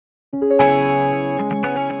It's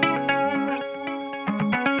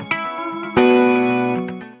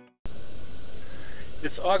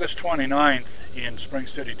August 29th in Spring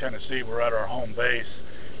City, Tennessee. We're at our home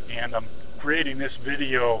base, and I'm creating this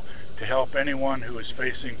video to help anyone who is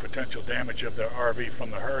facing potential damage of their RV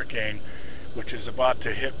from the hurricane, which is about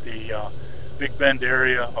to hit the Big Bend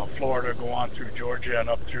area of Florida, go on through Georgia and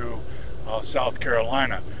up through South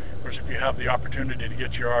Carolina. Of course, if you have the opportunity to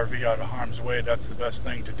get your RV out of harm's way, that's the best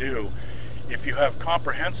thing to do. If you have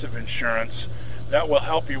comprehensive insurance, that will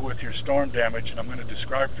help you with your storm damage, and I'm going to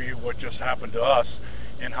describe for you what just happened to us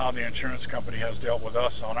and how the insurance company has dealt with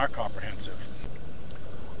us on our comprehensive.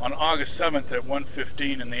 On August 7th at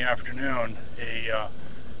 1:15 in the afternoon,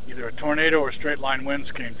 either a tornado or straight line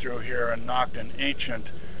winds came through here and knocked an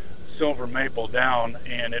ancient silver maple down,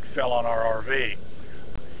 and it fell on our RV.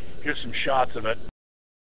 Here's some shots of it.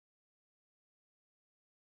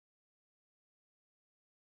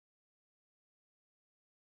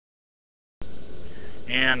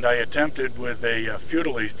 And I attempted with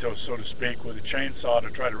futilely, so to speak, with a chainsaw to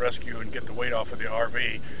try to rescue and get the weight off of the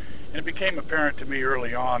RV. And it became apparent to me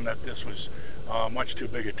early on that this was much too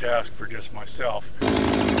big a task for just myself.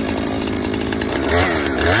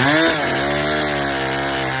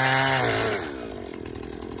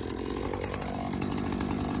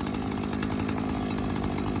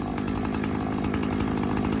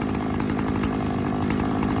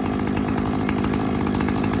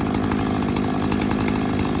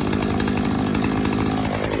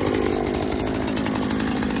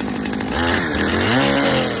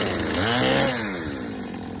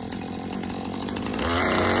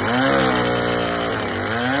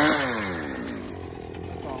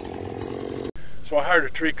 So I hired a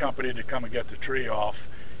tree company to come and get the tree off,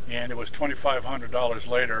 and it was $2,500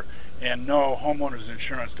 later, and no, homeowner's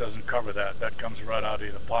insurance doesn't cover that. That comes right out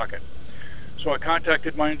of the pocket. So I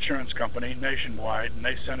contacted my insurance company nationwide, and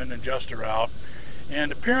they sent an adjuster out,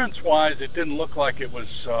 and appearance-wise it didn't look like it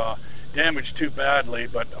was damaged too badly,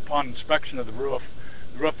 but upon inspection of the roof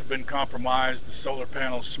had been compromised, the solar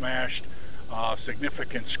panels smashed,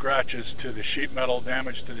 significant scratches to the sheet metal,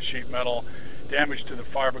 damage to the sheet metal, damage to the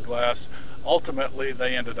fiberglass. Ultimately,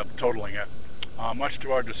 they ended up totaling it. Much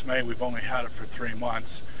to our dismay, we've only had it for 3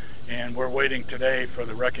 months, and we're waiting today for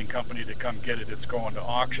the wrecking company to come get it. It's going to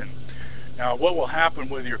auction. Now, what will happen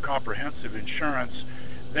with your comprehensive insurance,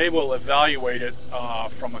 they will evaluate it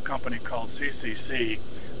from a company called CCC.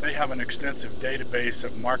 They have an extensive database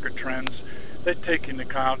of market trends. They take into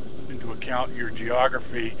account your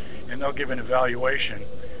geography, and they'll give an evaluation.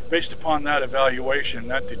 Based upon that evaluation,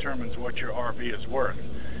 that determines what your RV is worth.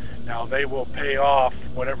 Now, they will pay off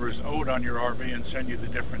whatever is owed on your RV and send you the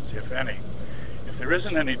difference, if any. If there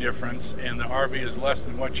isn't any difference and the RV is less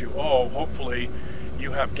than what you owe, hopefully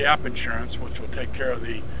you have gap insurance, which will take care of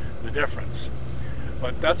the difference.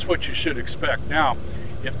 But that's what you should expect. Now,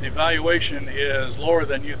 if the evaluation is lower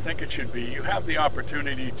than you think it should be, you have the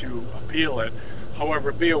opportunity to appeal it.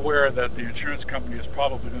 However, be aware that the insurance company is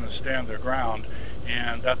probably going to stand their ground,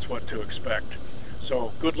 and that's what to expect.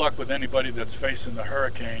 So good luck with anybody that's facing the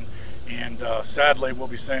hurricane, and sadly we'll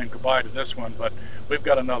be saying goodbye to this one, but we've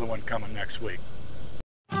got another one coming next week.